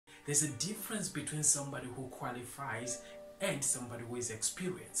There's a difference between somebody who qualifies and somebody who is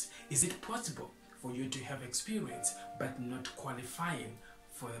experienced. Is it possible for you to have experience but not qualifying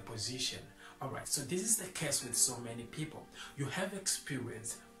for the position? Alright, so this is the case with so many people. You have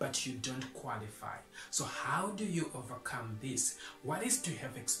experience but you don't qualify. So how do you overcome this? What is to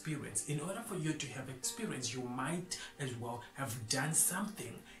have experience? In order for you to have experience, you might as well have done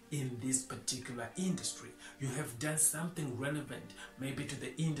something in this particular industry. You have done something relevant maybe to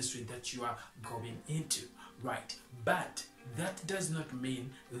the industry that you are going into, right? But that does not mean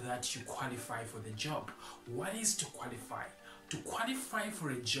that you qualify for the job. What is to qualify? To qualify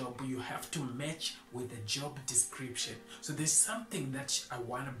for a job, you have to match with the job description. So there's something that I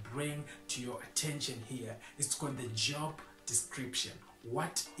want to bring to your attention here. It's called the job description.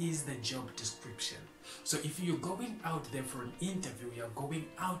 What is the job description? So if you're going out there for an interview, you're going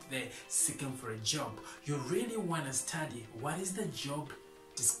out there seeking for a job, you really want to study what is the job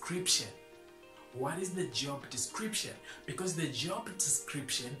description. What is the job description? Because the job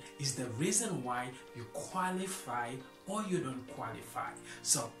description is the reason why you qualify or you don't qualify.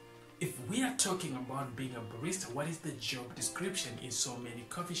 So if we are talking about being a barista, what is the job description in so many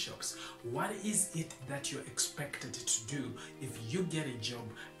coffee shops? What is it that you're expected to do if you get a job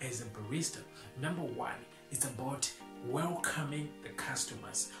as a barista? Number one, it's about welcoming the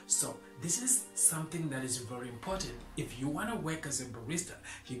customers. So this is something that is very important. If you want to work as a barista,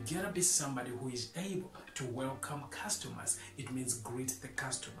 you gotta be somebody who is able to welcome customers. It means greet the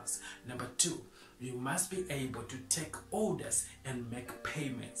customers. Number two, you must be able to take orders and make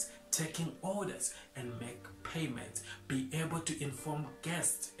payments. Taking orders and make payments. Be able to inform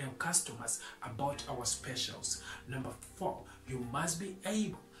guests and customers about our specials. Number four, you must be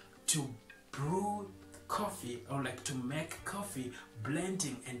able to brew coffee, or like to make coffee,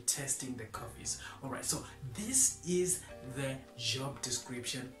 blending and testing the coffees. Alright, so this is the job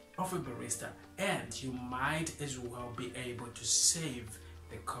description of a barista, and you might as well be able to save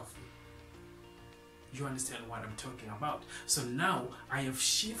the coffee. You understand what I'm talking about? So now I have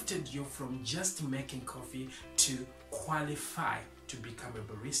shifted you from just making coffee to qualify to become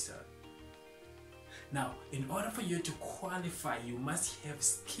a barista. Now, in order for you to qualify, you must have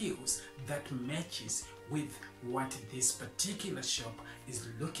skills that matches with what this particular shop is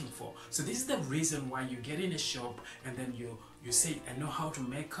looking for. So this is the reason why you get in a shop and then you say, I know how to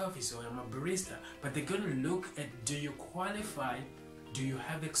make coffee, so I'm a barista. But they're going to look at, do you qualify? Do you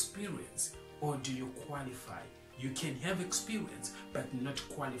have experience? Or do you qualify? You can have experience but not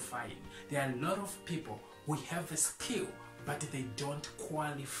qualifying. There are a lot of people who have a skill but they don't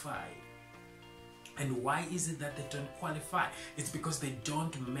qualify. And why is it that they don't qualify? It's because they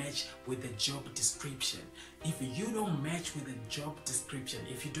don't match with the job description. If you don't match with the job description,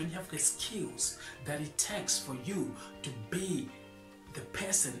 if you don't have the skills that it takes for you to be the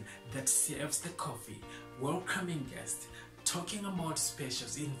person that serves the coffee, welcoming guests, talking about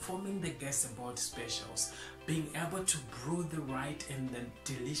specials, informing the guests about specials, being able to brew the right and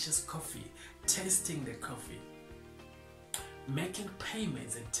the delicious coffee, tasting the coffee, making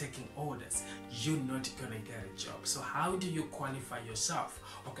payments and taking orders, you're not gonna get a job. So how do you qualify yourself?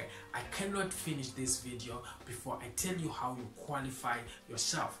 Okay, I cannot finish this video before I tell you how you qualify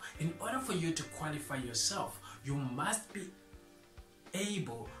yourself. In order for you to qualify yourself, you must be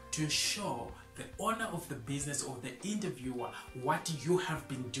able to show the owner of the business or the interviewer what you have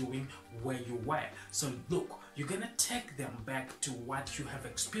been doing where you were. So look, you're gonna take them back to what you have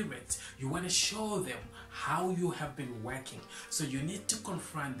experienced. You want to show them how you have been working. So you need to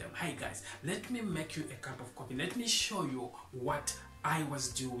confront them. Hey guys, let me make you a cup of coffee. Let me show you what I was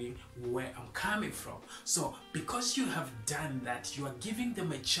doing, where I'm coming from. So because you have done that, you are giving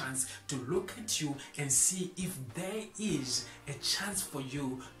them a chance to look at you and see if there is a chance for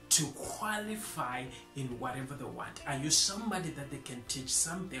you to qualify in whatever they want. Are you somebody that they can teach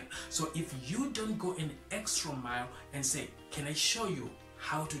something? So if you don't go an extra mile and say, can I show you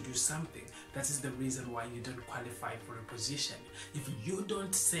how to do something? That is the reason why you don't qualify for a position. If you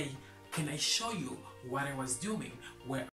don't say, can I show you what I was doing, where